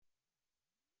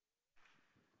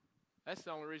That's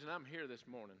the only reason I'm here this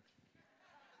morning.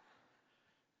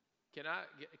 Can I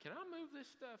move this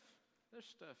stuff? There's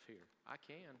stuff here. I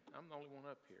can. I'm the only one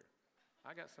up here.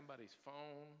 I got somebody's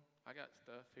phone. I got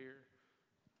stuff here.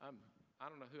 I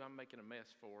don't know who I'm making a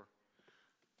mess for.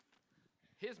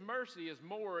 His mercy is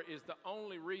the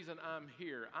only reason I'm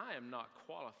here. I am not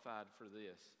qualified for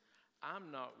this.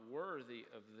 I'm not worthy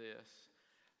of this.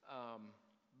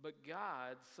 But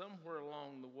God, somewhere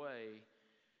along the way,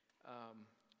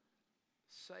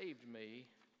 saved me,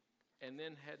 and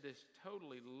then had this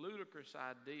totally ludicrous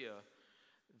idea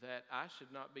that I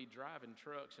should not be driving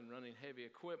trucks and running heavy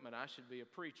equipment. I should be a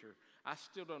preacher. I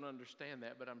still don't understand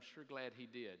that, but I'm sure glad he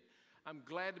did. I'm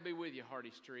glad to be with you,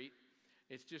 Hardy Street.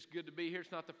 It's just good to be here.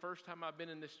 It's not the first time I've been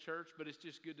in this church, but it's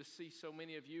just good to see so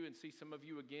many of you and see some of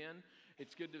you again.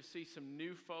 It's good to see some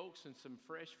new folks and some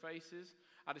fresh faces.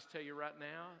 I just tell you right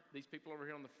now, these people over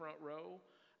here on the front row,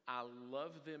 I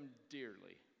love them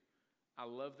dearly. I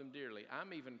love them dearly.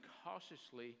 I'm even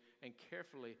cautiously and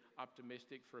carefully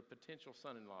optimistic for a potential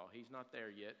son-in-law. He's not there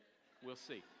yet. We'll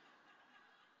see.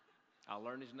 I'll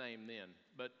learn his name then.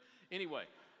 But anyway,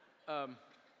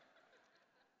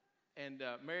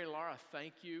 Mary Laura,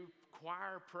 thank you.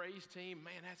 Choir, praise team,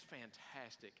 man, that's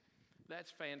fantastic.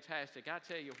 That's fantastic. I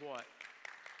tell you what.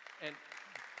 And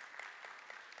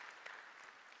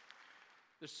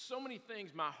there's so many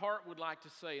things my heart would like to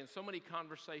say and so many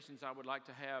conversations I would like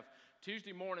to have.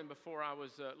 Tuesday morning before I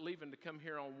was leaving to come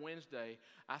here on Wednesday,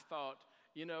 I thought,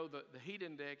 the heat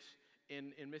index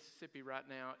in Mississippi right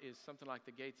now is something like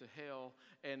the gates of hell,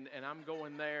 and I'm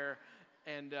going there,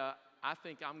 and I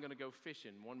think I'm going to go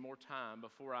fishing one more time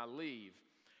before I leave.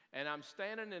 And I'm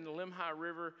standing in the Lemhi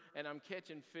River, and I'm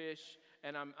catching fish,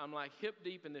 and I'm like hip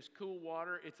deep in this cool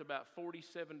water. It's about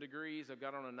 47 degrees. I've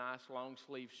got on a nice long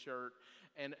sleeve shirt,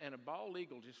 and a bald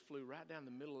eagle just flew right down the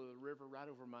middle of the river, right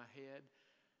over my head.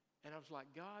 And I was like,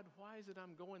 God, why is it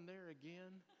I'm going there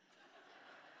again?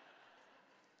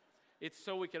 It's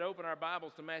so we could open our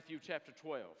Bibles to Matthew chapter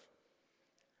 12.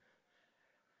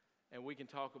 And we can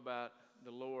talk about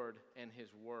the Lord and His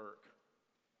work.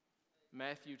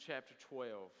 Matthew chapter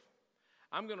 12.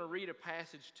 I'm going to read a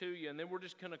passage to you, and then we're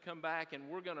just going to come back and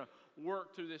we're going to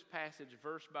work through this passage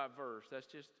verse by verse. That's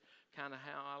just kind of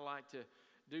how I like to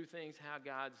do things, how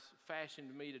God's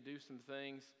fashioned me to do some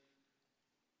things.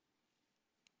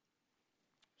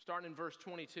 Starting in verse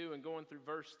 22 and going through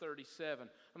verse 37.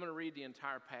 I'm going to read the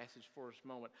entire passage for us a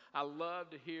moment. I love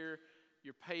to hear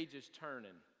your pages turning.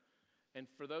 And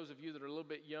for those of you that are a little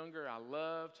bit younger, I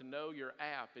love to know your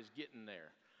app is getting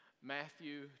there.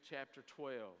 Matthew chapter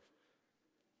 12.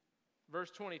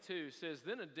 Verse 22 says,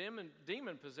 Then a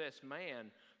demon-possessed man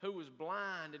who was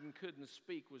blind and couldn't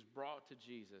speak was brought to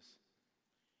Jesus.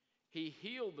 He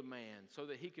healed the man so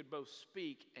that he could both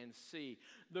speak and see.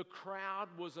 The crowd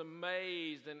was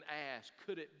amazed and asked,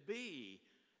 Could it be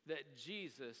that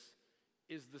Jesus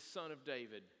is the Son of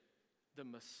David, the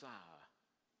Messiah?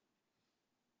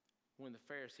 When the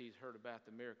Pharisees heard about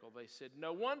the miracle, they said,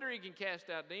 No wonder he can cast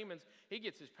out demons. He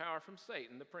gets his power from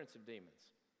Satan, the prince of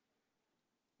demons.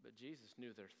 But Jesus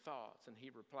knew their thoughts, and he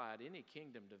replied, Any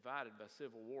kingdom divided by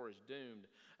civil war is doomed.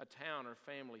 A town or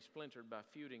family splintered by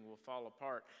feuding will fall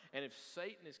apart. And if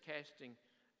Satan is casting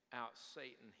out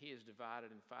Satan, he is divided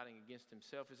and fighting against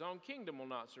himself. His own kingdom will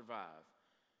not survive.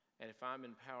 And if I'm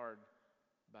empowered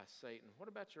by Satan, what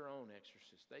about your own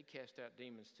exorcists? They cast out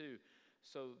demons too,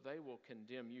 so they will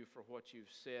condemn you for what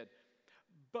you've said.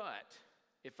 But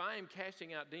if I am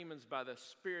casting out demons by the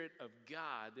Spirit of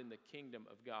God, then the kingdom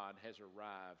of God has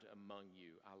arrived among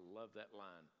you. I love that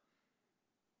line.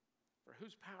 For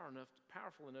who's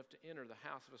powerful enough to enter the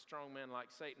house of a strong man like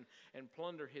Satan and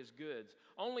plunder his goods?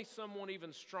 Only someone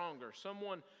even stronger,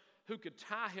 someone who could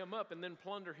tie him up and then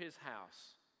plunder his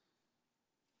house.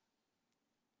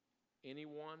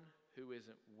 Anyone who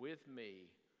isn't with me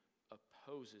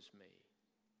opposes me.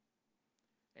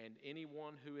 And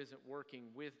anyone who isn't working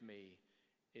with me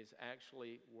is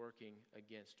actually working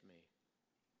against me.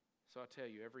 So I tell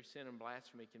you, every sin and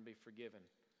blasphemy can be forgiven,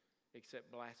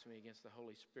 except blasphemy against the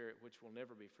Holy Spirit, which will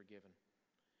never be forgiven.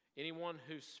 Anyone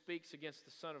who speaks against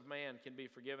the Son of Man can be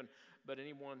forgiven, but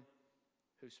anyone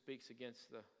who speaks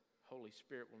against the Holy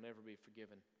Spirit will never be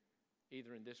forgiven,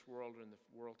 either in this world or in the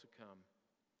world to come.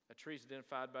 A tree is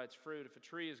identified by its fruit. If a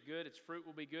tree is good, its fruit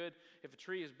will be good. If a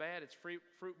tree is bad, its fruit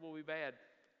will be bad.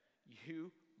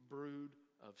 You brood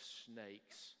of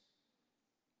snakes.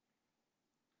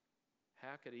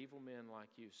 How could evil men like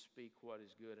you speak what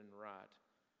is good and right?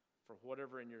 For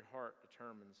whatever in your heart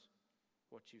determines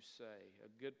what you say. A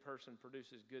good person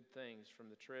produces good things from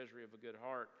the treasury of a good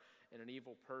heart, and an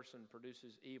evil person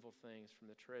produces evil things from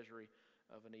the treasury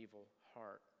of an evil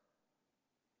heart.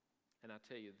 And I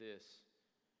tell you this,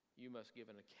 you must give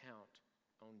an account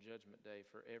on Judgment Day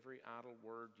for every idle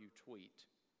word you tweet.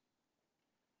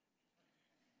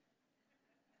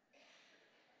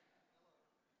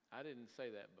 I didn't say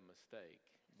that by mistake,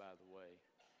 by the way.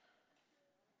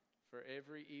 For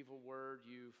every evil word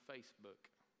you Facebook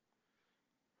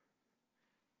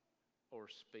or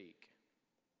speak.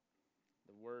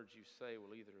 The words you say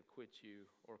will either acquit you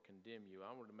or condemn you.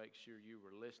 I wanted to make sure you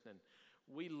were listening.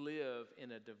 We live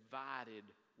in a divided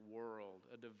world,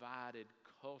 a divided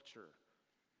culture.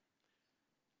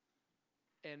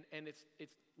 And it's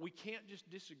we can't just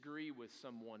disagree with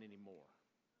someone anymore.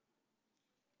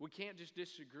 We can't just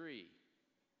disagree.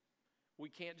 We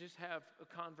can't just have a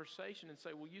conversation and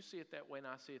say, well, you see it that way and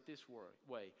I see it this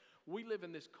way. We live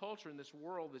in this culture, in this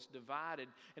world that's divided,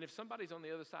 and if somebody's on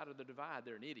the other side of the divide,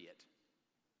 they're an idiot.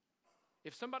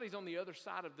 If somebody's on the other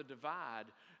side of the divide,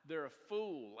 they're a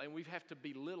fool, and we have to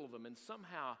belittle them, and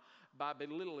somehow by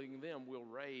belittling them, we'll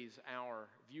raise our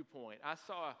viewpoint. I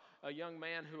saw a young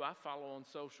man who I follow on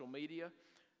social media.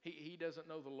 He doesn't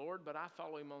know the Lord, but I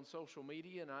follow him on social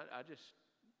media, and I just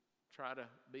try to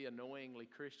be annoyingly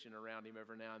Christian around him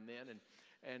every now and then.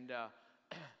 And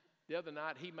the other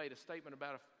night, he made a statement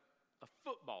about a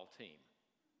football team.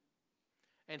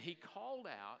 And he called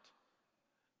out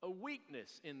a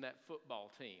weakness in that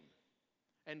football team.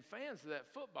 And fans of that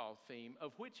football team,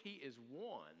 of which he is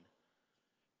one,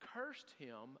 cursed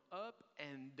him up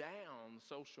and down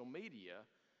social media,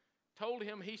 told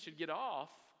him he should get off,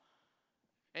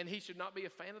 and he should not be a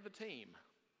fan of the team.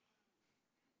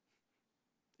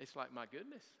 It's like, my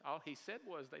goodness, all he said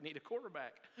was they need a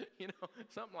quarterback,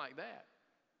 something like that.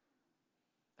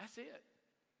 That's it.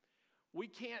 We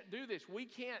can't do this. We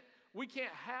can't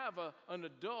have an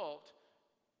adult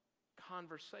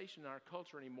conversation in our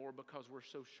culture anymore because we're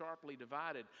so sharply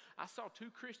divided. I saw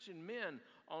two Christian men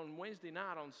on Wednesday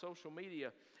night on social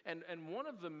media, and one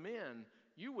of the men,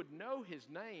 you would know his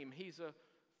name. He's a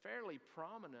fairly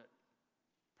prominent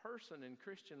person in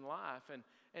Christian life,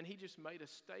 and he just made a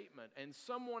statement. And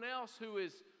someone else who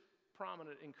is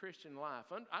prominent in Christian life,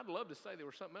 I'd love to say they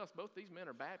were something else. Both these men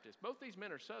are Baptists. Both these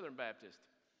men are Southern Baptist.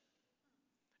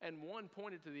 And one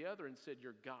pointed to the other and said,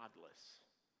 "You're godless."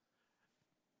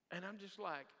 And I'm just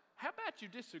like, how about you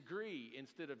disagree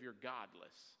instead of "you're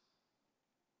godless"?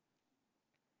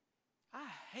 I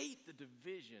hate the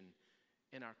division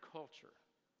in our culture.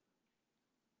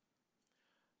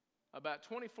 About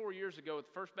 24 years ago at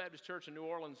the First Baptist Church in New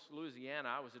Orleans, Louisiana,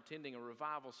 I was attending a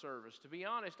revival service. To be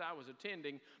honest, I was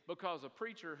attending because a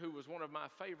preacher who was one of my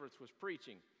favorites was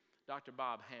preaching, Dr.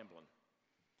 Bob Hamblin.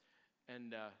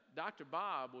 And Dr.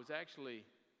 Bob was actually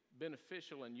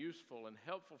beneficial and useful and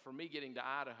helpful for me getting to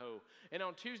Idaho. And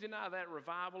on Tuesday night of that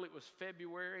revival, it was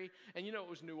February, and it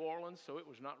was New Orleans, so it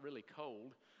was not really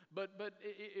cold. But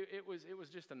it was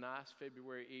just a nice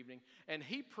February evening. And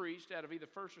he preached out of either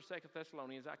 1st or 2nd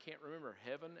Thessalonians, I can't remember,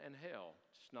 heaven and hell.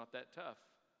 It's not that tough.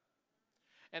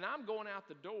 And I'm going out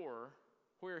the door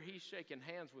where he's shaking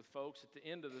hands with folks at the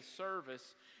end of the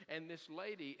service, and this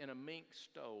lady in a mink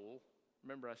stole,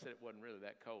 remember I said it wasn't really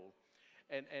that cold,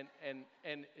 and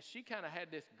she kind of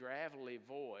had this gravelly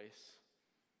voice.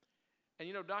 And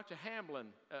Dr. Hamblin,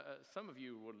 some of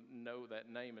you will know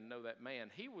that name and know that man.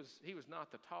 He was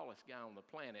not the tallest guy on the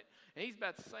planet. And he's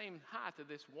about the same height as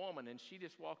this woman. And she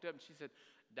just walked up and she said,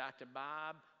 "Dr.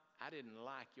 Bob, I didn't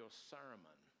like your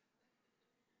sermon."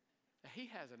 Now, he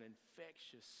has an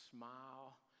infectious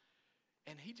smile.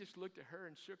 And he just looked at her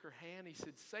and shook her hand. He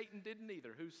said, "Satan didn't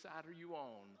either. Whose side are you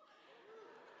on?"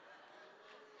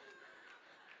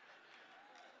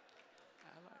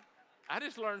 I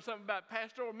just learned something about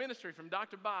pastoral ministry from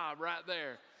Dr. Bob right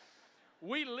there.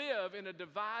 We live in a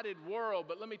divided world,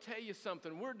 but let me tell you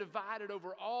something. We're divided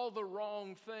over all the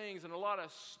wrong things, and a lot of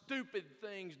stupid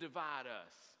things divide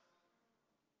us.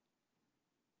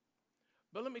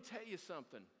 But let me tell you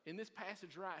something. In this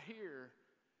passage right here,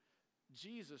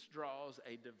 Jesus draws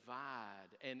a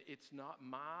divide, and it's not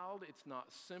mild, it's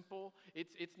not simple,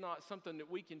 it's not something that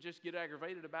we can just get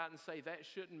aggravated about and say that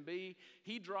shouldn't be.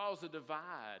 He draws a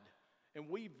divide. And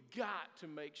we've got to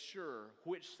make sure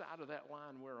which side of that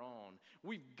line we're on.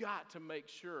 We've got to make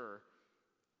sure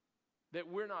that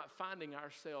we're not finding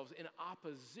ourselves in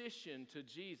opposition to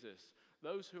Jesus.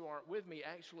 Those who aren't with me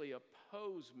actually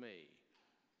oppose me.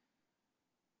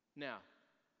 Now,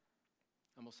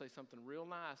 I'm going to say something real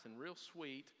nice and real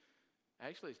sweet.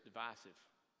 Actually, it's divisive.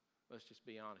 Let's just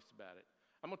be honest about it.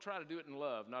 I'm going to try to do it in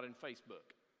love, not in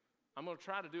Facebook. I'm going to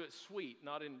try to do it sweet,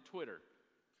 not in Twitter.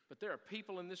 But there are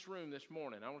people in this room this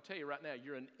morning, I want to tell you right now,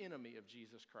 you're an enemy of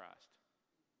Jesus Christ.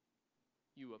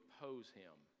 You oppose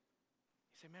him.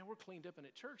 You say, man, we're cleaned up in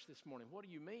at church this morning. What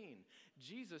do you mean?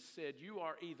 Jesus said, you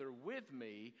are either with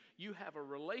me, you have a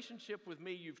relationship with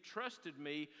me, you've trusted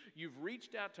me, you've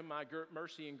reached out to my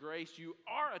mercy and grace, you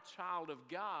are a child of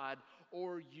God,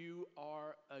 or you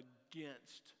are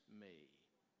against me.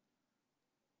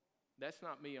 That's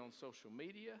not me on social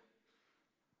media.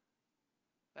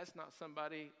 That's not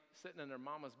somebody sitting in their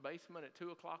mama's basement at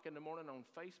 2 o'clock in the morning on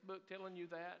Facebook telling you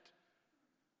that.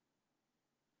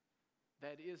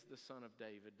 That is the Son of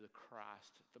David, the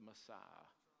Christ, the Messiah.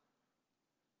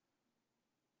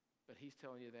 But he's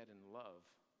telling you that in love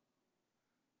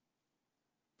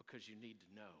because you need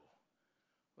to know.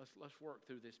 Let's work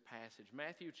through this passage.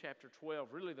 Matthew chapter 12,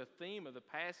 really the theme of the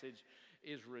passage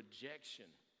is rejection.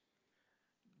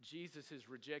 Jesus is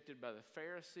rejected by the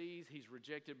Pharisees. He's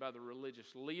rejected by the religious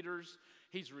leaders.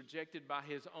 He's rejected by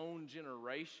his own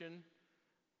generation.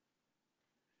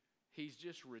 He's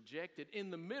just rejected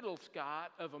in the middle,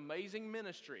 Scott, of amazing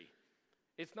ministry.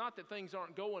 It's not that things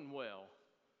aren't going well.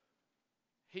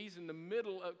 He's in the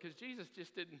middle of, because Jesus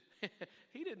just didn't,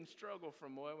 he didn't struggle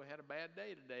from, well, we had a bad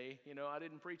day today. I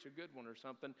didn't preach a good one or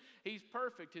something. He's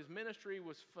perfect. His ministry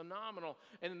was phenomenal.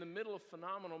 And in the middle of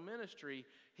phenomenal ministry,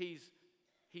 he's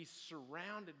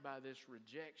surrounded by this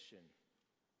rejection.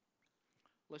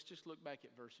 Let's just look back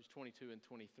at verses 22 and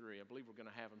 23. I believe we're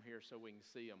going to have them here so we can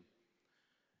see them.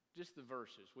 Just the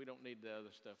verses. We don't need the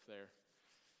other stuff there.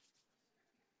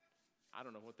 I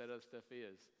don't know what that other stuff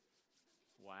is.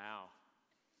 Wow.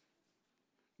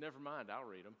 Never mind, I'll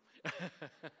read them.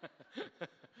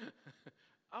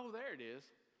 Oh, there it is.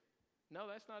 No,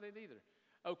 that's not it either.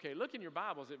 Okay, look in your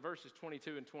Bibles at verses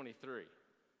 22 and 23.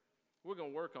 We're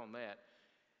going to work on that.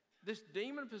 This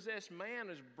demon-possessed man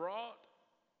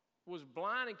was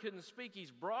blind and couldn't speak.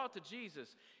 He's brought to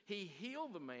Jesus. He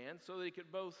healed the man so that he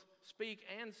could both speak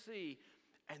and see,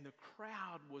 and the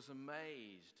crowd was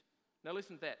amazed. Now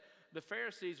listen to that. The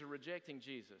Pharisees are rejecting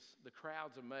Jesus. The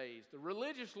crowd's amazed. The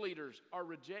religious leaders are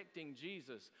rejecting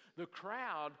Jesus. The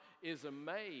crowd is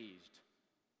amazed.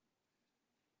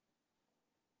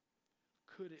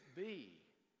 Could it be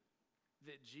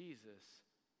that Jesus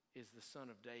is the Son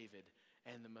of David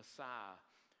and the Messiah?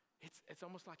 It's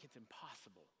almost like it's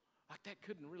impossible. Like that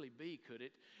couldn't really be, could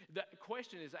it? The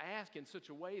question is asked in such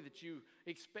a way that you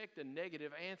expect a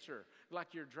negative answer. Like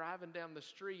you're driving down the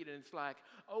street and it's like,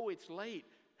 oh, it's late.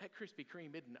 That Krispy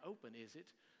Kreme isn't open, is it?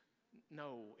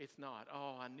 No, it's not.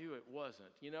 Oh, I knew it wasn't.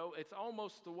 It's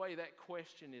almost the way that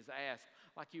question is asked,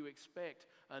 like you expect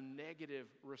a negative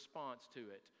response to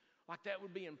it. Like that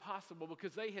would be impossible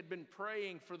because they had been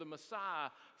praying for the Messiah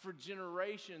for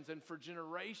generations and for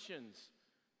generations.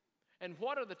 And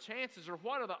what are the chances or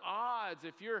what are the odds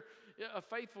if you're a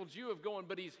faithful Jew of going,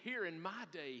 but he's here in my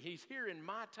day, he's here in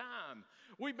my time.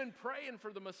 We've been praying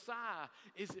for the Messiah.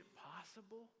 Is it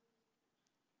possible?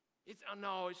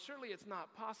 Surely it's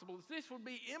not possible. This would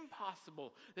be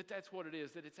impossible that that's what it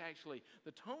is, that it's actually,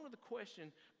 the tone of the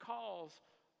question calls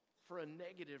for a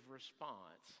negative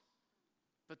response.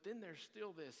 But then there's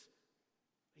still this,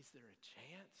 is there a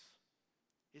chance?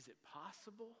 Is it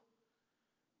possible?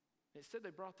 It said they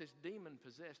brought this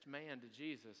demon-possessed man to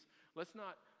Jesus. Let's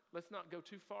not go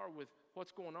too far with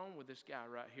what's going on with this guy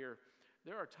right here.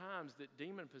 There are times that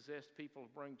demon-possessed people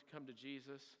come to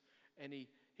Jesus, and he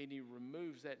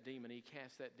removes that demon. He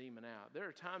casts that demon out. There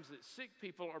are times that sick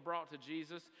people are brought to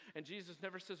Jesus, and Jesus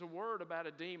never says a word about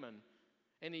a demon,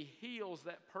 and he heals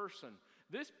that person.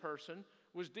 This person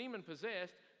was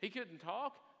demon-possessed. He couldn't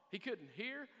talk. He couldn't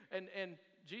hear, and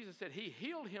Jesus said he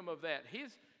healed him of that.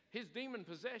 His demon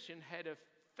possession had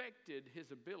affected his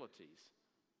abilities,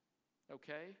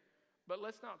 okay? But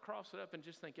let's not cross it up and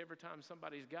just think every time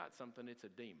somebody's got something, it's a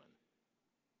demon.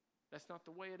 That's not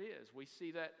the way it is. We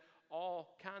see that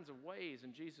all kinds of ways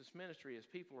in Jesus' ministry as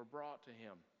people are brought to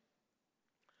him.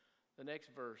 The next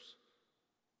verse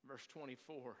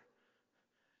 24.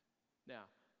 Now,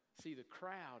 see, the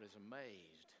crowd is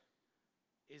amazed.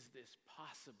 Is this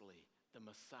possibly the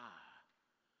Messiah?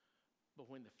 But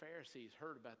when the Pharisees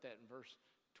heard about that in verse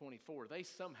 24, they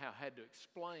somehow had to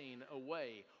explain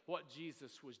away what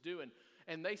Jesus was doing.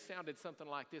 And they sounded something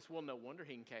like this: well, no wonder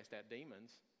he can cast out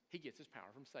demons. He gets his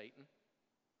power from Satan.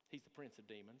 He's the prince of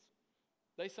demons.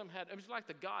 It was like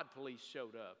the God police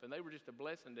showed up, and they were just a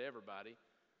blessing to everybody.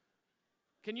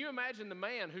 Can you imagine the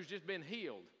man who's just been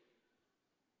healed?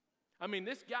 I mean,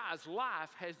 this guy's life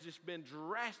has just been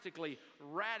drastically,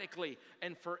 radically,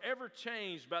 and forever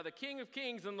changed by the King of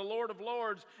Kings and the Lord of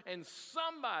Lords. And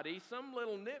somebody, some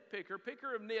little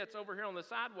picker of nits over here on the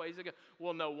sideways, they go,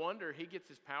 well, no wonder he gets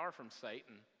his power from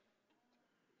Satan.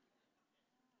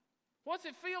 What's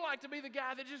it feel like to be the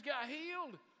guy that just got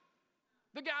healed?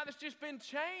 The guy that's just been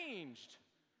changed.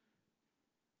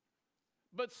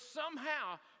 But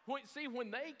somehow,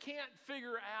 when they can't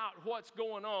figure out what's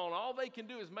going on, all they can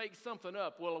do is make something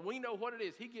up. Well, we know what it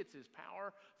is. He gets his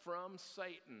power from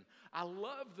Satan. I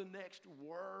love the next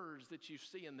words that you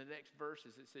see in the next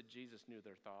verses. It said Jesus knew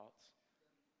their thoughts.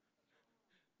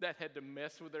 That had to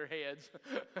mess with their heads.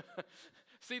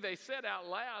 See, they said out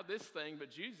loud this thing, but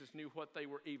Jesus knew what they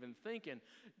were even thinking.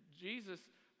 Jesus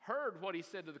heard what he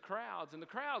said to the crowds, and the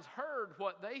crowds heard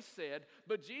what they said,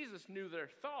 but Jesus knew their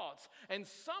thoughts. And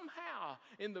somehow,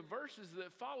 in the verses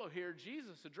that follow here,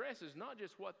 Jesus addresses not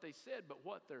just what they said, but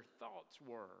what their thoughts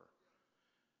were.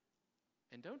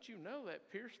 And don't you know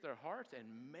that pierced their hearts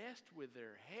and messed with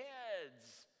their heads?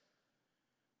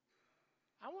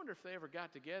 I wonder if they ever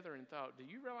got together and thought, do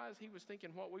you realize he was thinking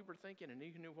what we were thinking and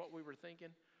he knew what we were thinking?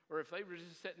 Or if they were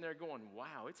just sitting there going,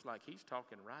 wow, it's like he's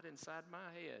talking right inside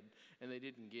my head, and they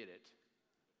didn't get it.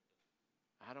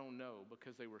 I don't know,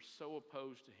 because they were so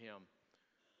opposed to him.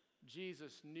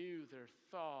 Jesus knew their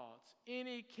thoughts.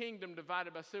 Any kingdom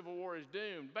divided by civil war is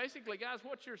doomed. Basically, guys,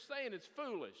 what you're saying is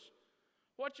foolish.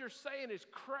 What you're saying is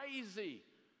crazy.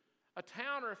 A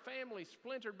town or a family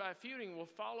splintered by feuding will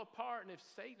fall apart, and if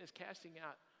Satan is casting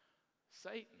out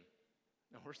Satan,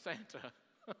 or Santa,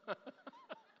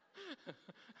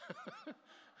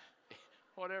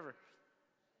 whatever,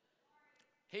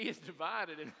 he is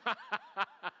divided. And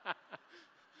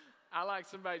I like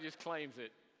somebody just claims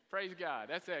it. Praise God.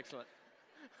 That's excellent.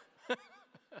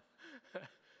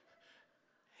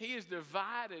 He is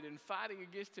divided and fighting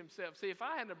against himself. See, if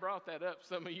I hadn't brought that up,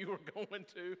 some of you were going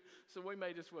to, so we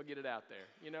may just well get it out there.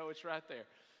 You know, it's right there.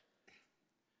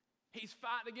 He's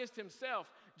fighting against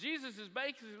himself. Jesus is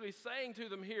basically saying to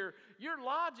them here, your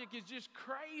logic is just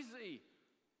crazy.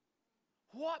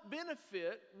 What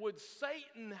benefit would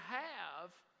Satan have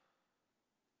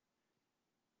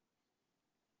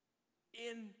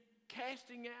in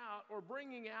casting out or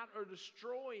bringing out or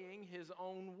destroying his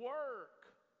own work?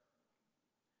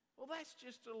 Well, that's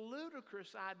just a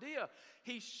ludicrous idea.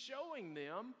 He's showing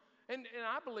them, and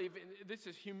I believe this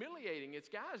is humiliating. It's,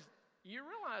 guys, you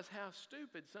realize how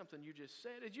stupid something you just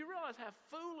said is. You realize how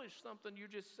foolish something you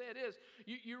just said is.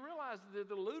 You realize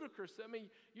the ludicrous. I mean,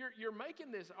 you're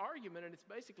making this argument, and it's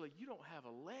basically you don't have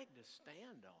a leg to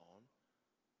stand on.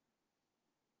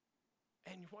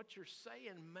 And what you're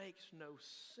saying makes no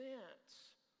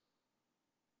sense.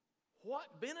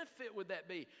 What benefit would that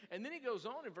be? And then he goes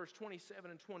on in verse 27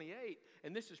 and 28,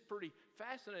 and this is pretty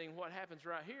fascinating what happens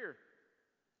right here.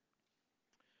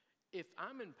 If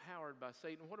I'm empowered by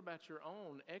Satan, what about your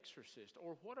own exorcist?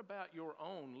 Or what about your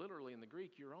own, literally in the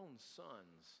Greek, your own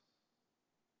sons?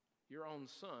 Your own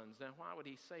sons. Now, why would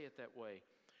he say it that way?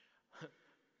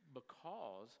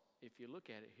 Because, if you look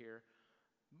at it here,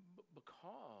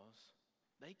 because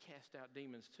they cast out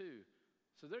demons too.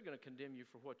 So they're going to condemn you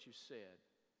for what you said.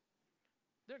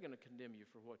 They're going to condemn you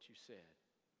for what you said.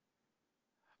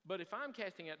 But if I'm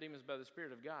casting out demons by the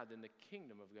Spirit of God, then the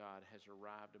kingdom of God has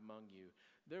arrived among you.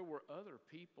 There were other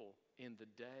people in the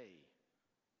day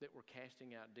that were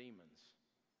casting out demons.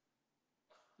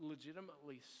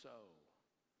 Legitimately so.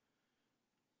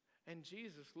 And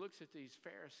Jesus looks at these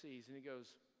Pharisees and he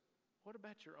goes, what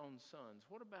about your own sons?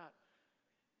 What about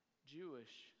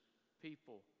Jewish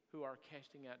people who are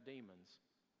casting out demons?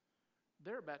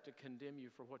 They're about to condemn you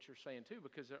for what you're saying too,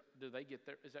 because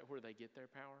is that where they get their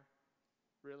power?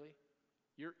 Really?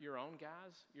 Your own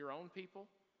guys, your own people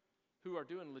who are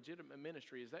doing legitimate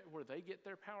ministry, is that where they get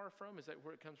their power from? Is that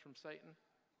where it comes from, Satan?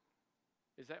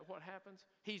 Is that what happens?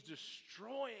 He's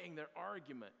destroying their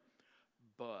argument.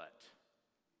 But,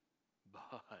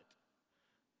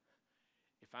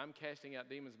 if I'm casting out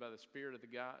demons by the Spirit of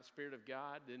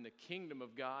God, then the kingdom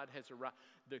of God has arrived.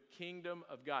 The kingdom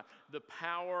of God, the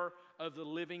power of the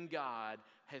living God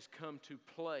has come to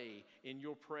play in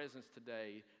your presence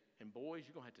today. And boys,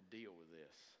 you're going to have to deal with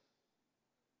this.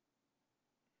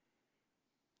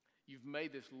 You've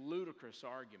made this ludicrous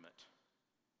argument.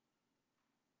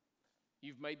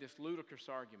 You've made this ludicrous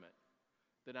argument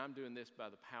that I'm doing this by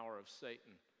the power of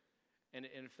Satan. And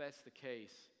if that's the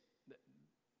case,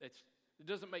 it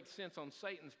doesn't make sense on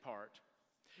Satan's part.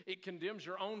 It condemns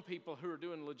your own people who are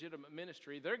doing legitimate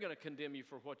ministry. They're going to condemn you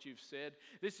for what you've said.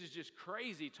 This is just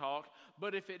crazy talk.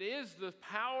 But if it is the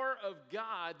power of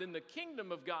God, then the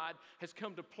kingdom of God has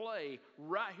come to play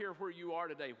right here where you are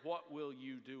today. What will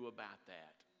you do about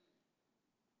that?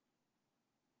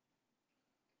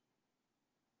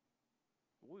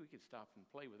 We could stop and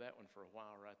play with that one for a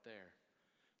while right there.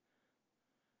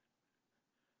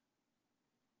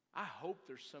 I hope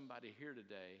there's somebody here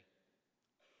today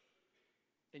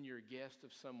and you're a guest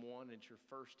of someone, and it's your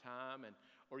first time,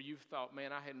 or you've thought,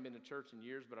 man, I hadn't been to church in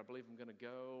years, but I believe I'm going to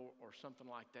go, or something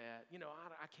like that. You know,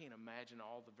 I can't imagine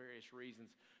all the various reasons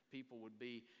people would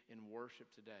be in worship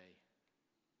today.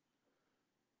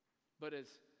 But as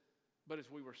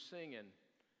we were singing,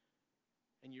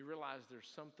 and you realize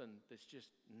there's something that's just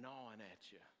gnawing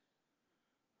at you.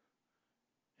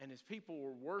 And as people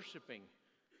were worshiping,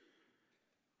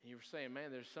 and you were saying,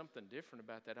 man, there's something different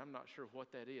about that. I'm not sure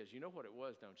what that is. You know what it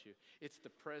was, don't you? It's the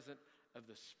presence of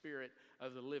the Spirit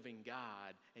of the living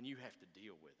God, and you have to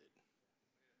deal with it.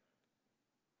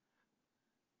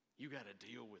 You got to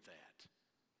deal with that.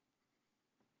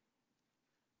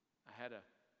 I had a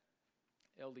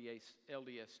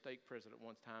LDS stake president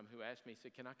one time who asked me, he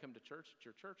said, can I come to church at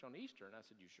your church on Easter? And I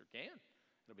said, you sure can.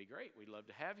 It'll be great. We'd love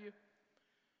to have you.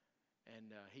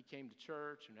 And he came to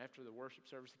church, and after the worship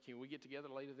service, can we get together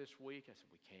later this week? I said,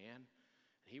 we can.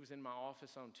 And he was in my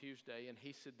office on Tuesday, and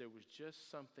he said there was just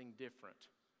something different.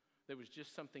 There was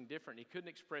just something different. He couldn't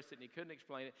express it, and he couldn't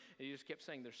explain it, and he just kept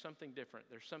saying, there's something different.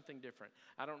 There's something different.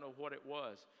 I don't know what it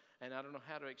was, and I don't know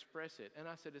how to express it. And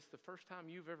I said, it's the first time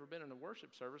you've ever been in a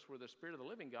worship service where the Spirit of the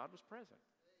living God was present.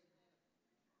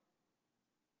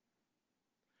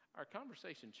 Our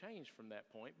conversation changed from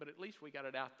that point, but at least we got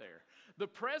it out there. The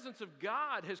presence of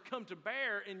God has come to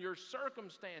bear in your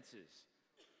circumstances.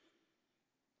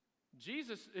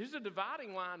 Jesus, here's a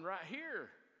dividing line right here.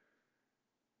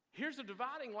 Here's a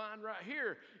dividing line right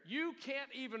here. You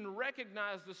can't even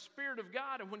recognize the Spirit of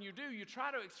God, and when you do, you try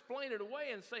to explain it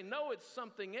away and say, no, it's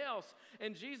something else.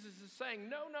 And Jesus is saying,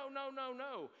 no.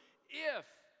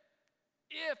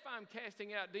 If I'm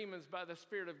casting out demons by the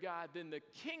Spirit of God, then the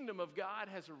kingdom of God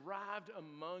has arrived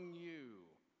among you.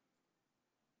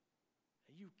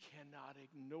 You cannot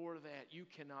ignore that. You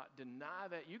cannot deny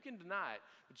that. You can deny it,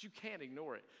 but you can't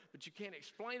ignore it. But you can't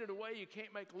explain it away. You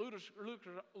can't make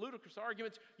ludicrous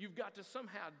arguments. You've got to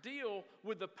somehow deal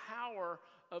with the power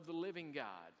of the living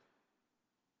God.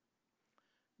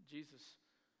 Jesus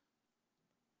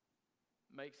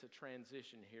makes a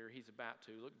transition here. He's about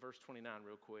to. Look at verse 29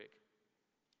 real quick.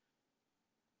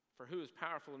 For who is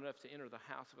powerful enough to enter the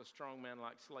house of a strong man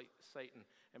like Satan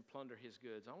and plunder his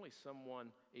goods? Only someone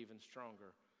even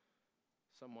stronger,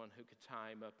 someone who could tie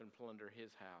him up and plunder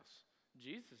his house.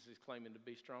 Jesus is claiming to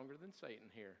be stronger than Satan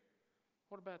here.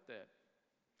 What about that?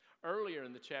 Earlier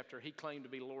in the chapter, he claimed to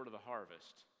be Lord of the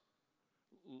harvest.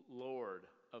 Lord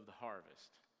of the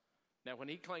harvest. Now, when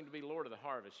he claimed to be Lord of the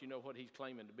harvest, you know what he's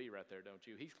claiming to be right there, don't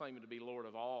you? He's claiming to be Lord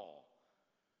of all.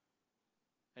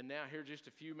 And now here just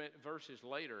a few verses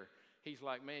later, he's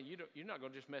like, man, you're not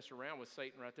going to just mess around with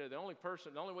Satan right there. The only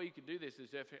way you can do this is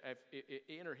if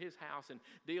enter his house and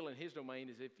deal in his domain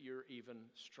is if you're even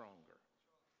stronger.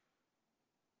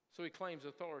 So he claims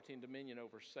authority and dominion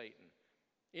over Satan.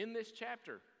 In this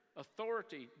chapter,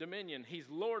 authority, dominion, he's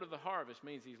Lord of the harvest,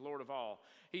 means he's Lord of all.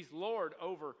 He's Lord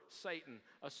over Satan,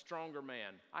 a stronger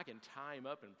man. I can tie him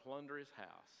up and plunder his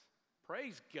house.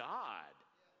 Praise God.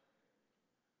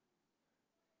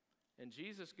 And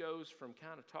Jesus goes from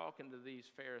kind of talking to these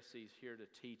Pharisees here to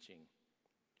teaching.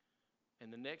 In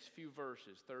the next few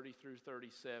verses, 30 through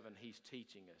 37, he's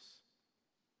teaching us.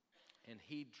 And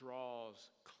he draws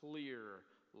clear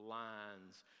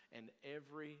lines. And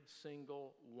every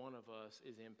single one of us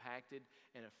is impacted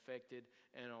and affected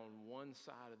and on one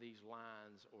side of these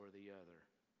lines or the other.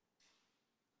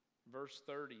 Verse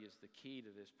 30 is the key to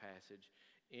this passage.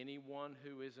 Anyone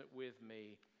who isn't with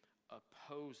me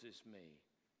opposes me.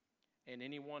 And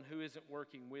anyone who isn't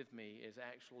working with me is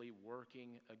actually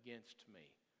working against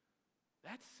me.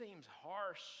 That seems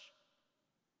harsh.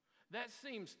 That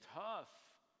seems tough.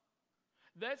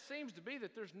 That seems to be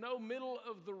that there's no middle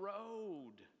of the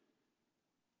road.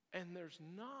 And there's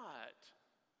not.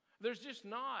 There's just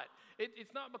not.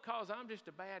 It's not because I'm just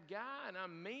a bad guy and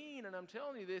I'm mean and I'm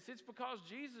telling you this. It's because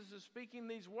Jesus is speaking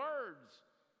these words.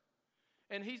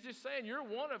 And he's just saying, you're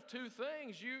one of two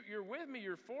things. You're with me,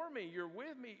 you're for me, you're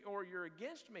with me, or you're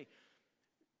against me.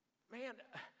 Man,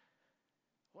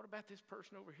 what about this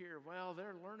person over here? Well,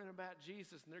 they're learning about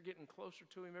Jesus and they're getting closer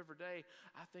to him every day.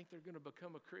 I think they're going to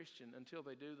become a Christian. Until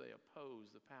they do, they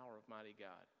oppose the power of mighty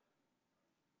God.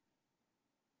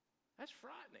 That's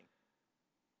frightening.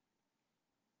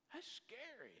 That's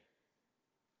scary.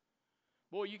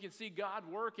 Boy, you can see God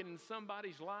working in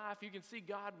somebody's life. You can see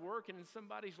God working in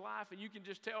somebody's life, and you can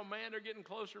just tell, man, they're getting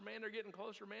closer, man, they're getting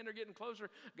closer, man, they're getting closer.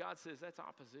 God says that's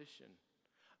opposition.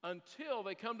 Until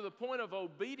they come to the point of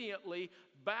obediently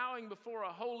bowing before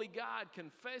a holy God,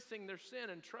 confessing their sin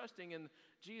and trusting in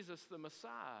Jesus the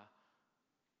Messiah.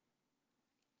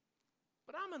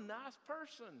 But I'm a nice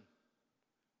person.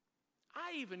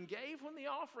 I even gave when the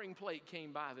offering plate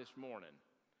came by this morning.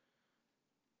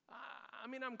 I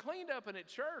mean, I'm cleaned up and at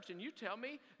church, and you tell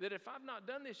me that if I've not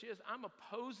done this yet, I'm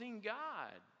opposing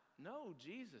God. No,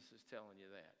 Jesus is telling you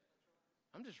that.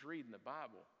 I'm just reading the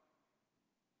Bible.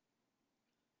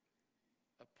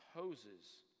 Opposes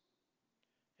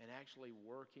and actually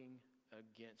working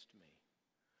against me.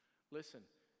 Listen,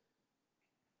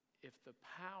 if the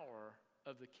power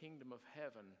of the kingdom of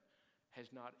heaven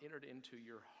has not entered into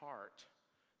your heart,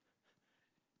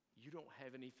 you don't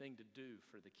have anything to do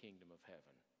for the kingdom of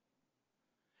heaven.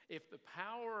 If the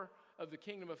power of the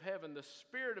kingdom of heaven, the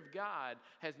Spirit of God,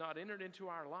 has not entered into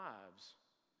our lives,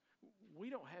 we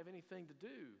don't have anything to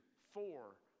do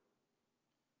for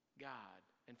God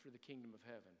and for the kingdom of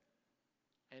heaven.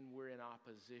 And we're in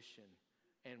opposition,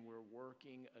 and we're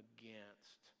working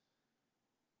against.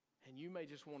 And you may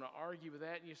just want to argue with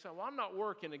that, and you say, well, I'm not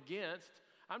working against.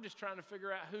 I'm just trying to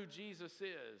figure out who Jesus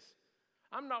is.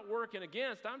 I'm not working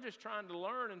against. I'm just trying to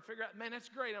learn and figure out, man, that's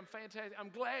great. I'm fantastic. I'm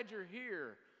glad you're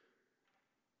here.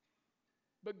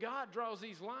 But God draws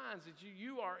these lines that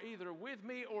you are either with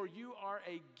me or you are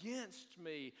against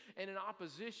me and in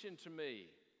opposition to me.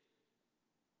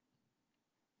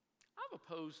 I've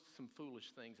opposed some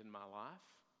foolish things in my life.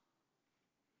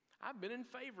 I've been in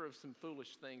favor of some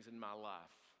foolish things in my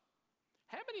life.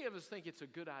 How many of us think it's a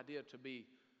good idea to be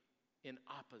in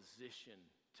opposition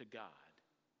to God?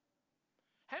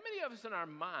 How many of us in our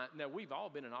mind, now we've all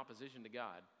been in opposition to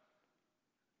God.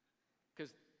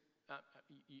 Because,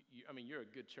 you're a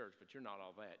good church, but you're not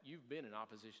all that. You've been in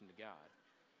opposition to God.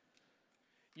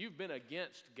 You've been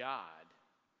against God.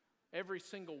 Every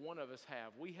single one of us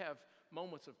have. We have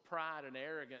moments of pride and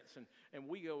arrogance, and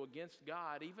we go against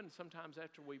God. Even sometimes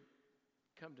after we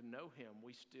come to know Him,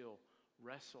 we still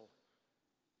wrestle,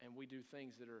 and we do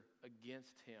things that are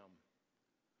against Him.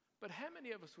 But how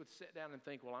many of us would sit down and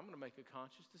think, well, I'm going to make a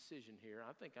conscious decision here.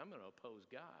 I think I'm going to oppose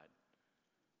God.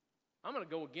 I'm going to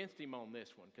go against Him on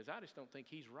this one because I just don't think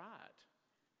He's right.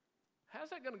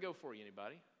 How's that going to go for you,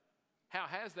 anybody? How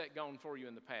has that gone for you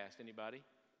in the past, anybody?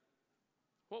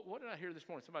 What did I hear this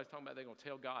morning? Somebody's talking about they're going to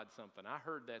tell God something. I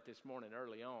heard that this morning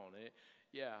early on.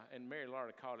 And Mary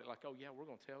Laura called it like, oh, yeah, we're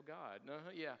going to tell God.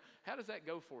 Yeah. How does that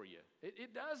go for you?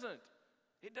 It doesn't.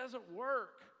 It doesn't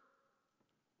work.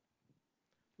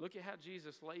 Look at how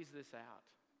Jesus lays this out.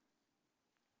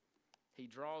 He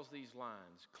draws these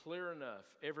lines clear enough.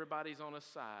 Everybody's on a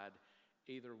side,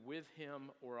 either with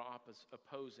Him or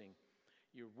opposing.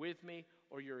 You're with me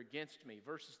or you're against me.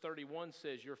 Verses 31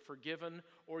 says you're forgiven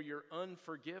or you're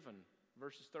unforgiven.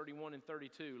 Verses 31 and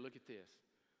 32, look at this.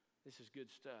 This is good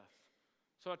stuff.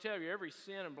 So I tell you, every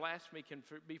sin and blasphemy can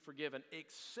be forgiven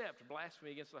except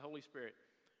blasphemy against the Holy Spirit,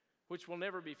 which will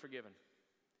never be forgiven.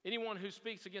 Anyone who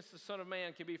speaks against the Son of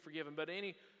Man can be forgiven, but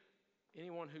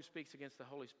anyone who speaks against the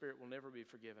Holy Spirit will never be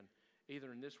forgiven,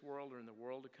 either in this world or in the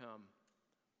world to come.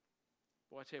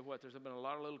 Boy, I tell you what, there's been a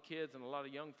lot of little kids and a lot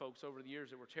of young folks over the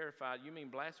years that were terrified. You mean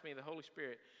blasphemy of the Holy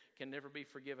Spirit can never be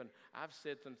forgiven? I've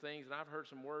said some things and I've heard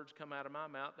some words come out of my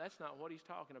mouth. That's not what he's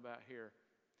talking about here.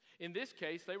 In this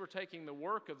case, they were taking the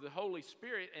work of the Holy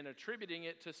Spirit and attributing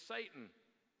it to Satan.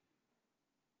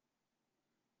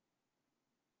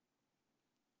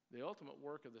 The ultimate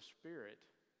work of the Spirit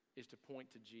is to point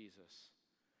to Jesus,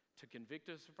 to convict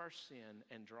us of our sin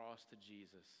and draw us to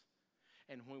Jesus.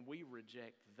 And when we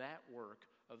reject that work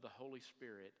of the Holy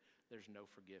Spirit, there's no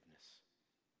forgiveness.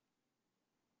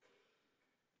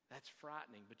 That's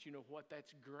frightening, but you know what?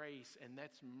 That's grace, and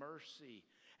that's mercy,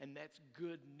 and that's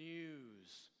good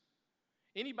news.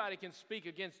 Anybody can speak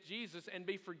against Jesus and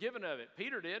be forgiven of it.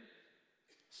 Peter did.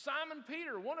 Simon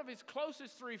Peter, one of his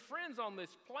closest three friends on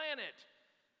this planet,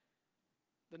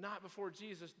 the night before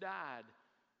Jesus died,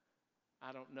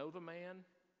 I don't know the man.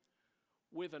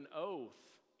 With an oath,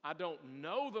 I don't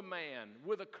know the man.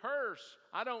 With a curse,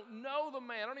 I don't know the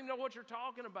man. I don't even know what you're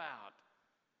talking about.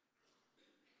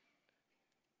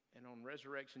 And on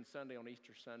Resurrection Sunday, on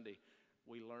Easter Sunday,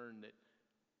 we learned that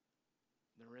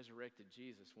the resurrected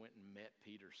Jesus went and met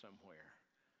Peter somewhere.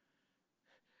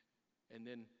 And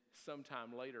then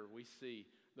sometime later, we see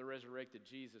the resurrected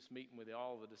Jesus meeting with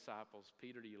all the disciples.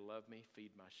 Peter, do you love me?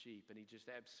 Feed my sheep. And he just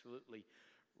absolutely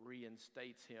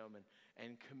reinstates him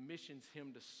and commissions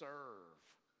him to serve.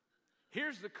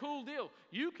 Here's the cool deal.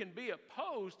 You can be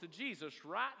opposed to Jesus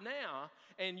right now,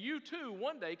 and you too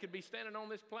one day could be standing on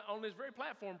this very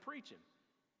platform preaching.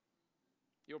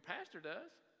 Your pastor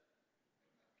does.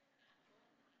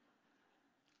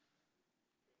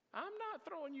 I'm not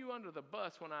throwing you under the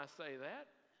bus when I say that.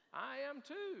 I am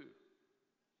too.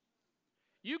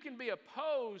 You can be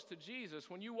opposed to Jesus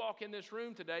when you walk in this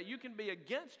room today. You can be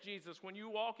against Jesus when you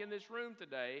walk in this room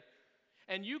today.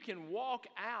 And you can walk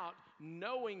out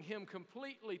knowing Him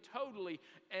completely, totally,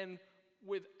 and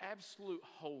with absolute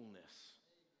wholeness.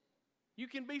 You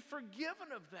can be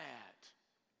forgiven of that.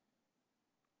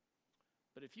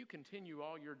 But if you continue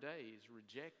all your days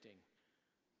rejecting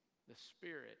the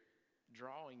Spirit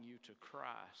drawing you to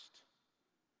Christ,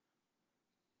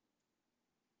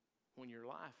 when your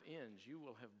life ends, you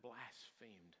will have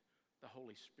blasphemed the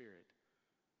Holy Spirit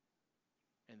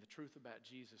and the truth about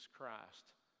Jesus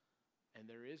Christ. And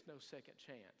there is no second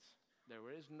chance.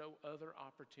 There is no other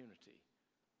opportunity.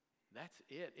 That's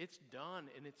it. It's done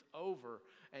and it's over.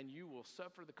 And you will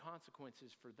suffer the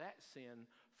consequences for that sin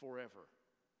forever.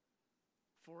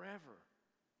 Forever.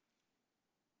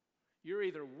 You're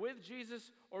either with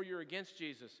Jesus or you're against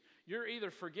Jesus. You're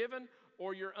either forgiven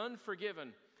or you're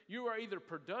unforgiven. You are either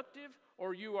productive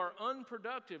or you are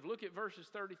unproductive. Look at verses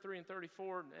 33 and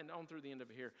 34 and on through the end of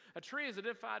it here. A tree is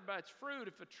identified by its fruit.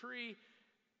 If a tree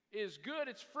is good,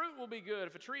 its fruit will be good.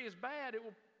 If a tree is bad,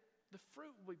 the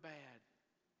fruit will be bad.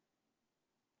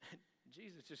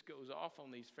 Jesus just goes off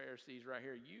on these Pharisees right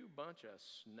here. You bunch of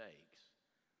snakes.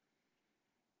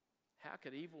 How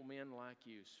could evil men like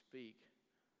you speak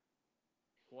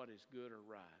what is good or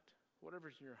right?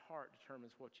 Whatever's in your heart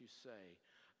determines what you say.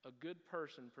 A good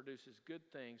person produces good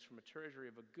things from a treasury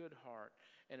of a good heart,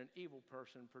 and an evil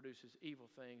person produces evil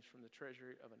things from the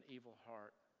treasury of an evil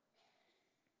heart.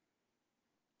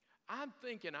 I'm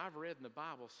thinking I've read in the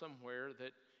Bible somewhere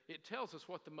that it tells us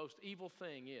what the most evil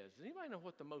thing is. Does anybody know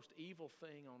what the most evil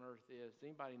thing on earth is? Does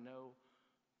anybody know?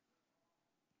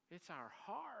 It's our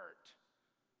heart.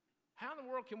 How in the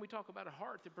world can we talk about a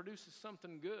heart that produces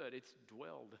something good? It's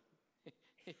dwelled.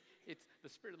 It's the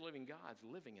Spirit of the living God's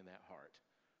living in that heart.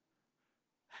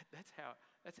 That's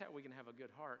how we can have a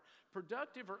good heart.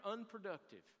 Productive or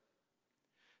unproductive?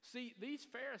 See, these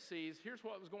Pharisees, here's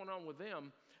what was going on with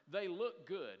them. They look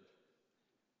good.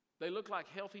 They look like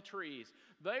healthy trees.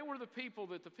 They were the people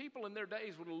that the people in their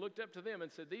days would have looked up to them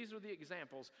and said, these are the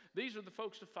examples. These are the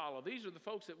folks to follow. These are the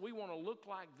folks that we want to look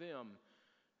like them.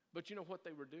 But you know what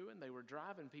they were doing? They were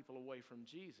driving people away from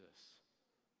Jesus.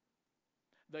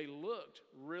 They looked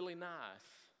really nice.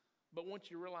 But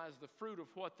once you realize the fruit of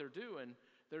what they're doing,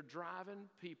 they're driving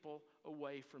people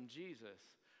away from Jesus.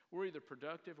 We're either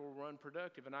productive or we're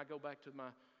unproductive. And I go back to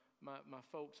my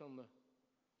folks on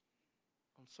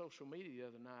social media the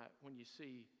other night when you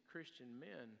see Christian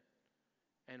men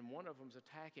and one of them's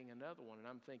attacking another one, and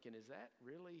I'm thinking, is that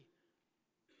really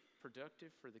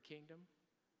productive for the kingdom?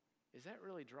 Is that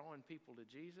really drawing people to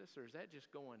Jesus, or is that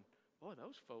just going, boy,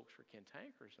 those folks are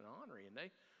cantankerous and ornery, and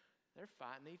they're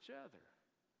fighting each other?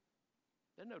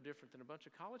 They're no different than a bunch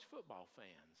of college football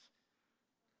fans.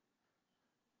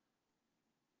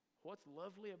 What's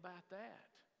lovely about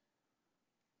that?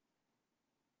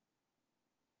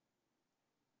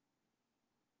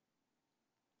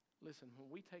 Listen, when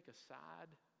we take a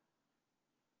side,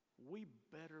 we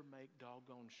better make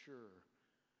doggone sure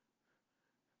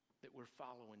that we're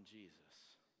following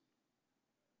Jesus.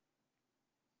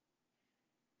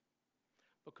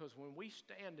 Because when we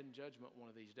stand in judgment one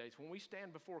of these days, when we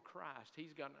stand before Christ,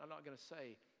 I'm not going to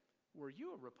say, were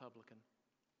you a Republican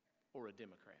or a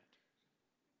Democrat?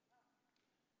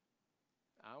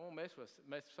 I won't mess with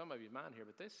some of your mind here,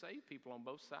 but there's saved people on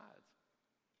both sides.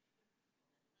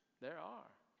 There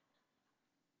are.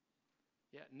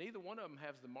 Yeah, neither one of them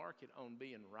has the market on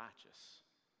being righteous.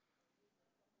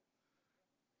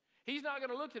 He's not going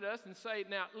to look at us and say,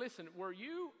 now listen, were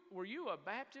you a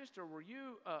Baptist or were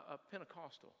you a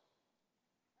Pentecostal?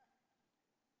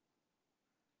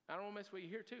 I don't want to mess with you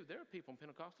here too. There are people in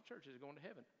Pentecostal churches going to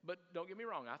heaven. But don't get me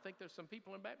wrong, I think there's some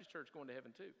people in Baptist church going to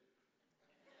heaven too.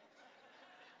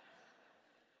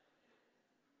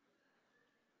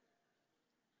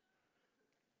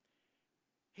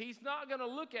 He's not going to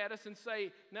look at us and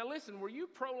say, now listen, were you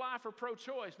pro-life or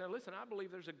pro-choice? Now listen, I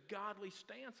believe there's a godly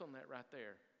stance on that right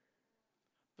there.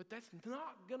 But that's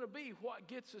not going to be what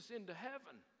gets us into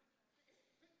heaven.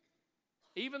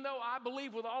 Even though I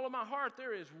believe with all of my heart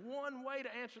there is one way to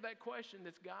answer that question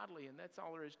that's godly, and that's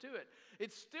all there is to it.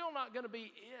 It's still not going to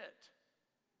be it.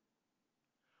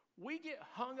 We get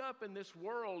hung up in this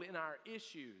world in our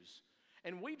issues.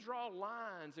 And we draw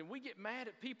lines and we get mad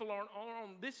at people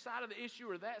on this side of the issue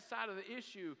or that side of the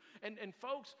issue. And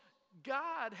folks,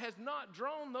 God has not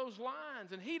drawn those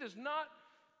lines, and He's not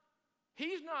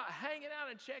hanging out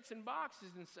in checks and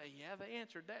boxes and say, yeah, they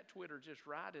answered that Twitter just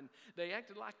right, and they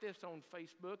acted like this on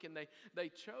Facebook, and they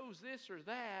chose this or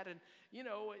that, and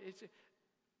no.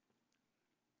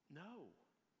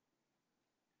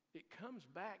 It comes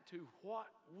back to what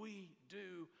we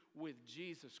do with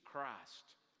Jesus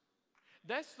Christ.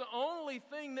 That's the only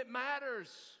thing that matters.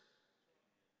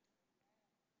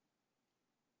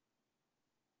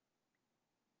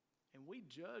 And we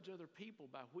judge other people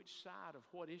by which side of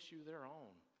what issue they're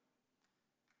on.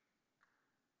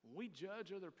 We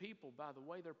judge other people by the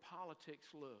way their politics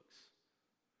looks.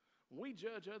 We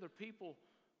judge other people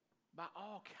by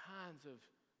all kinds of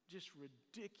just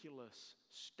ridiculous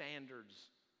standards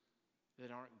that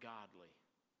aren't godly.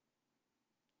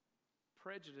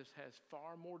 Prejudice has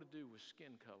far more to do with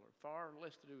skin color, far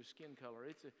less to do with skin color.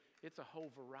 It's a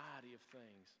whole variety of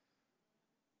things.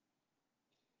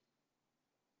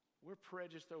 We're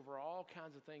prejudiced over all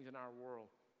kinds of things in our world.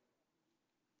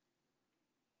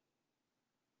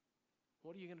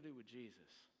 What are you going to do with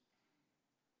Jesus?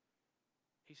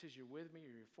 He says, you're with me or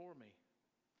you're for me.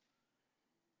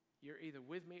 You're either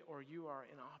with me or you are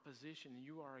in opposition.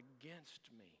 You are against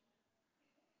me.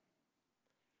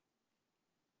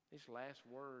 These last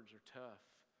words are tough.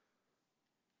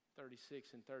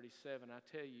 36 and 37, I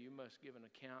tell you, you must give an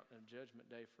account in judgment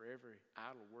day for every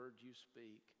idle word you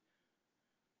speak.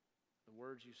 The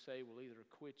words you say will either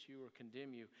acquit you or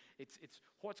condemn you. It's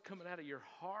what's coming out of your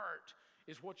heart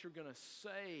is what you're going to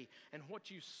say, and what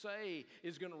you say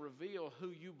is going to reveal who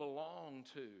you belong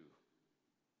to.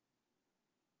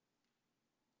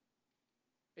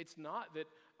 It's not that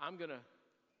I'm going to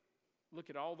look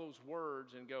at all those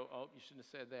words and go, oh, you shouldn't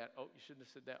have said that. Oh, you shouldn't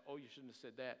have said that. Oh, you shouldn't have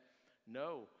said that.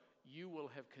 No, you will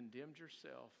have condemned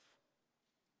yourself,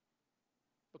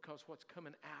 because what's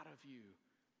coming out of you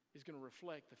is going to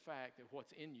reflect the fact that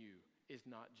what's in you is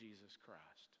not Jesus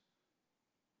Christ.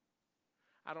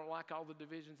 I don't like all the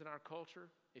divisions in our culture.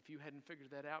 If you hadn't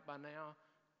figured that out by now,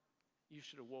 you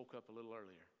should have woke up a little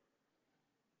earlier.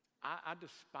 I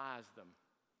despise them.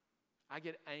 I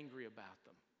get angry about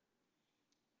them.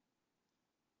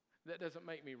 That doesn't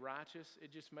make me righteous.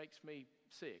 It just makes me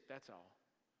sick, that's all.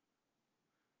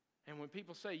 And when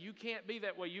people say, you can't be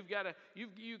that way, you've got to, you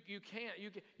can't,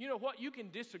 you know what? You can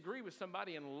disagree with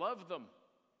somebody and love them.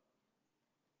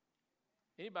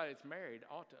 Anybody that's married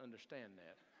ought to understand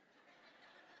that.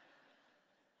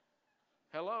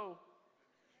 Hello?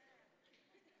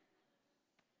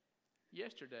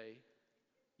 Yesterday,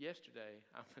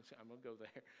 I'm going to go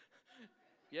there.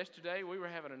 Yesterday, we were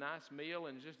having a nice meal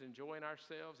and just enjoying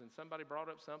ourselves, and somebody brought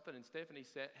up something, and Stephanie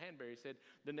Hanbury said,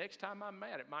 the next time I'm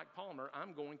mad at Mike Palmer,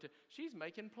 she's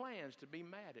making plans to be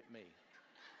mad at me.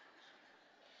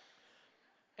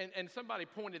 And somebody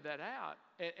pointed that out,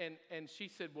 and she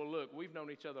said, well, look, we've known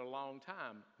each other a long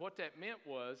time. What that meant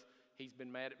was, he's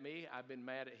been mad at me, I've been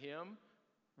mad at him.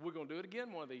 We're going to do it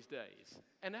again one of these days.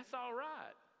 And that's all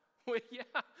right. Well,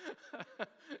 yeah.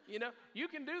 You know, you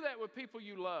can do that with people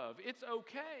you love. It's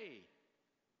okay.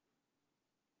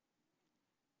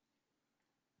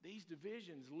 These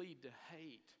divisions lead to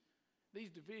hate.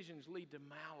 These divisions lead to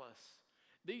malice.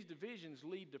 These divisions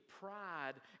lead to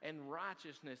pride and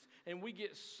righteousness. And we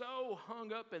get so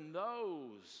hung up in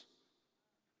those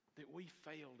that we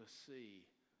fail to see.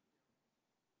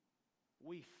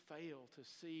 We fail to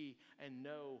see and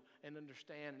know and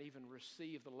understand and even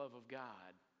receive the love of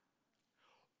God.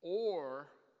 Or,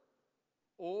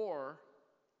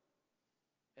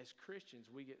 as Christians,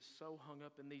 we get so hung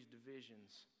up in these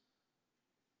divisions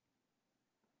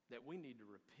that we need to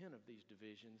repent of these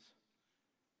divisions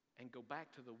and go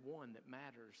back to the one that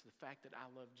matters, the fact that I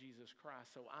love Jesus Christ.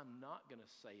 So I'm not going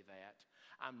to say that.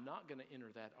 I'm not going to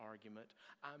enter that argument.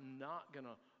 I'm not going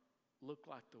to look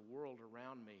like the world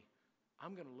around me.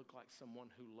 I'm going to look like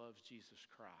someone who loves Jesus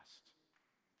Christ.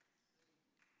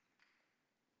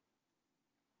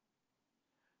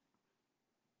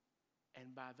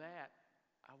 And by that,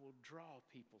 I will draw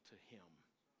people to him,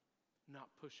 not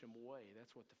push them away.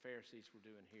 That's what the Pharisees were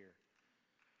doing here.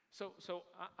 So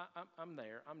I'm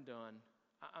there. I'm done.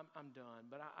 I'm done.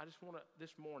 But I just want to,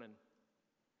 this morning,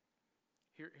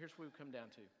 here's what we've come down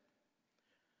to.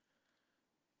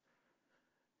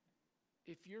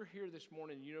 If you're here this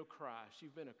morning and you know Christ,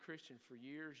 you've been a Christian for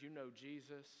years, you know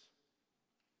Jesus,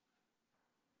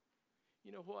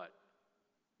 you know what?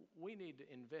 We need to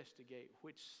investigate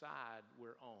which side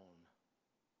we're on.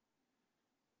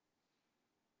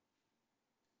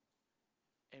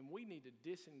 And we need to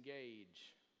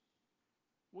disengage.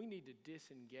 We need to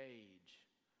disengage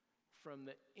from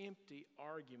the empty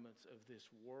arguments of this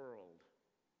world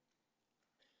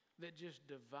that just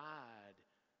divide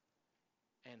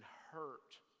and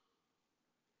hurt.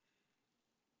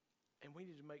 And we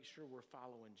need to make sure we're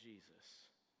following Jesus,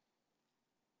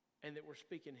 and that we're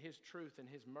speaking his truth and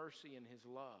his mercy and his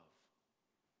love.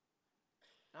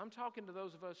 Now, I'm talking to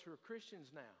those of us who are Christians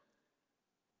now.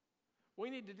 We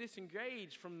need to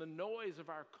disengage from the noise of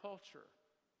our culture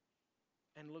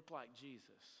and look like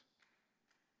Jesus.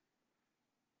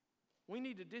 We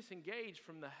need to disengage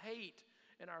from the hate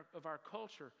of our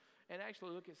culture and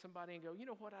actually look at somebody and go, you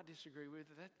know what, I disagree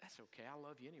with you. That's okay. I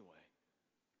love you anyway.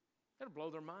 That'll blow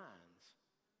their minds.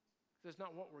 That's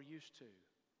not what we're used to.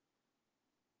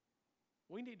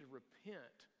 We need to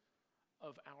repent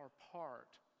of our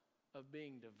part of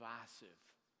being divisive,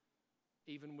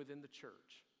 even within the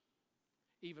church,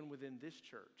 even within this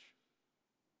church.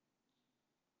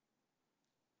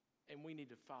 And we need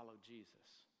to follow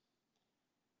Jesus.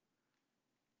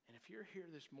 And if you're here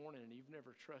this morning and you've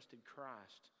never trusted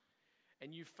Christ,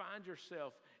 and you find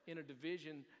yourself in a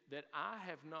division that I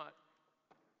have not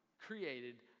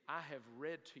created, I have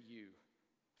read to you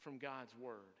from God's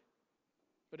Word.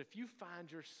 But if you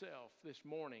find yourself this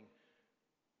morning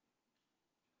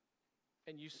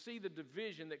and you see the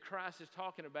division that Christ is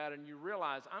talking about and you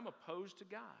realize I'm opposed to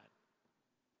God,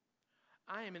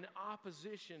 I am in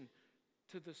opposition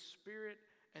to the Spirit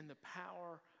and the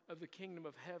power of the kingdom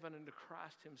of heaven and to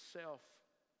Christ Himself,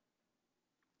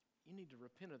 you need to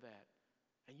repent of that.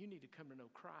 And you need to come to know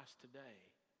Christ today.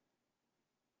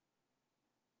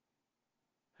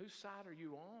 Whose side are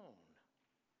you on?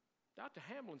 Dr.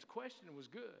 Hamlin's question was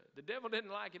good. The devil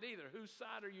didn't like it either. Whose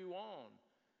side are you on?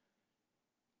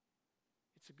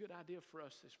 It's a good idea for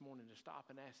us this morning to stop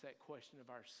and ask that question of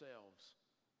ourselves.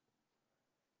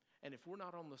 And if we're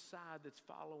not on the side that's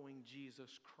following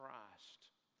Jesus Christ,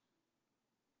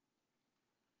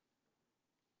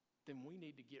 then we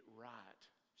need to get right.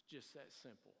 It's just that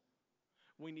simple.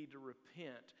 We need to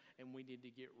repent, and we need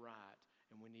to get right,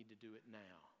 and we need to do it now.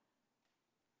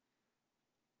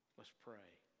 Let's pray.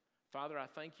 Father, I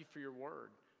thank you for your word.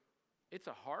 It's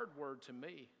a hard word to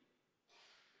me.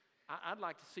 I'd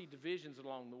like to see divisions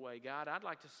along the way, God. I'd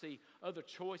like to see other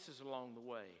choices along the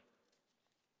way.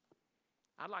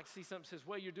 I'd like to see something that says,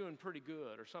 well, you're doing pretty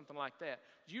good, or something like that.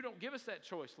 You don't give us that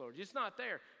choice, Lord. It's not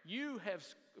there. You have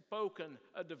spoken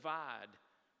a divide.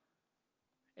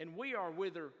 And we are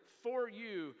whether for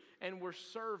you, and we're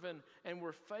serving, and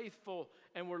we're faithful,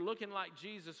 and we're looking like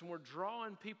Jesus, and we're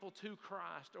drawing people to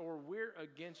Christ, or we're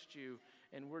against you,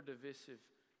 and we're divisive,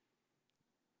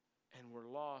 and we're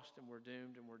lost, and we're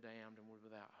doomed, and we're damned, and we're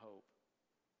without hope.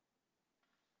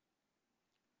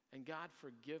 And God,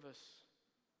 forgive us.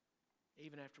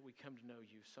 Even after we come to know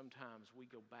you, sometimes we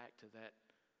go back to that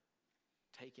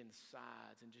taking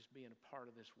sides and just being a part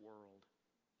of this world.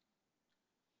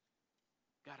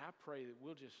 God, I pray that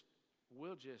we'll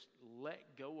just let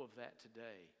go of that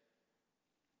today.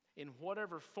 In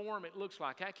whatever form it looks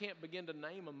like. I can't begin to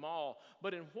name them all,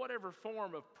 but in whatever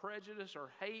form of prejudice or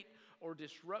hate or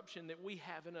disruption that we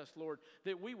have in us, Lord,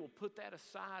 that we will put that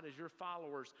aside as your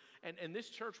followers. And this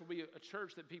church will be a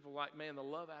church that people like, man, the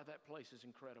love out of that place is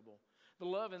incredible. The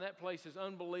love in that place is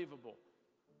unbelievable.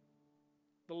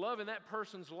 The love in that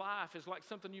person's life is like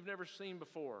something you've never seen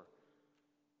before.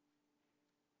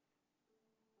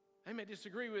 They may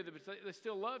disagree with it, but they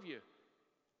still love you.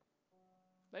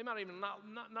 They might even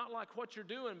not like what you're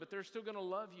doing, but they're still going to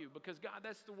love you because, God,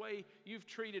 that's the way you've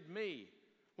treated me.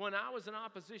 When I was in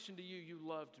opposition to you, you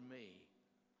loved me.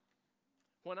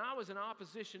 When I was in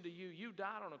opposition to you, you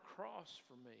died on a cross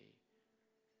for me.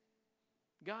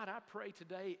 God, I pray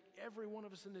today every one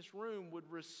of us in this room would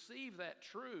receive that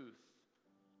truth.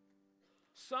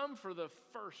 Some for the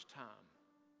first time.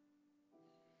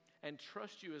 And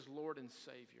trust you as Lord and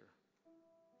Savior.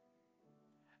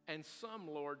 And some,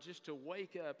 Lord, just to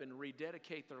wake up and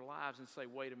rededicate their lives and say,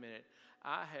 wait a minute,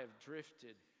 I have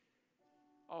drifted.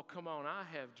 Oh, come on, I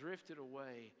have drifted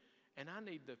away. And I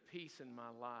need the peace in my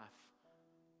life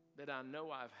that I know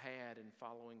I've had in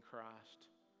following Christ.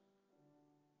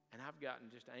 And I've gotten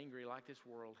just angry like this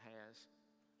world has.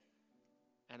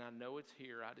 And I know it's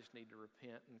here. I just need to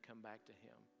repent and come back to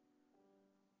Him.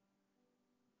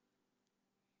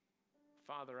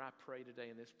 Father, I pray today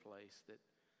in this place that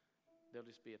there'll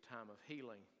just be a time of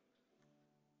healing.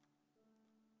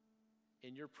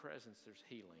 In your presence, there's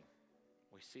healing.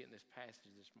 We see it in this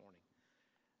passage this morning.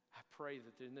 I pray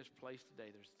that in this place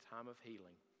today, there's a time of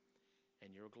healing,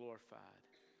 and you're glorified.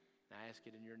 And I ask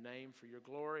it in your name for your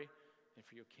glory and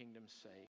for your kingdom's sake.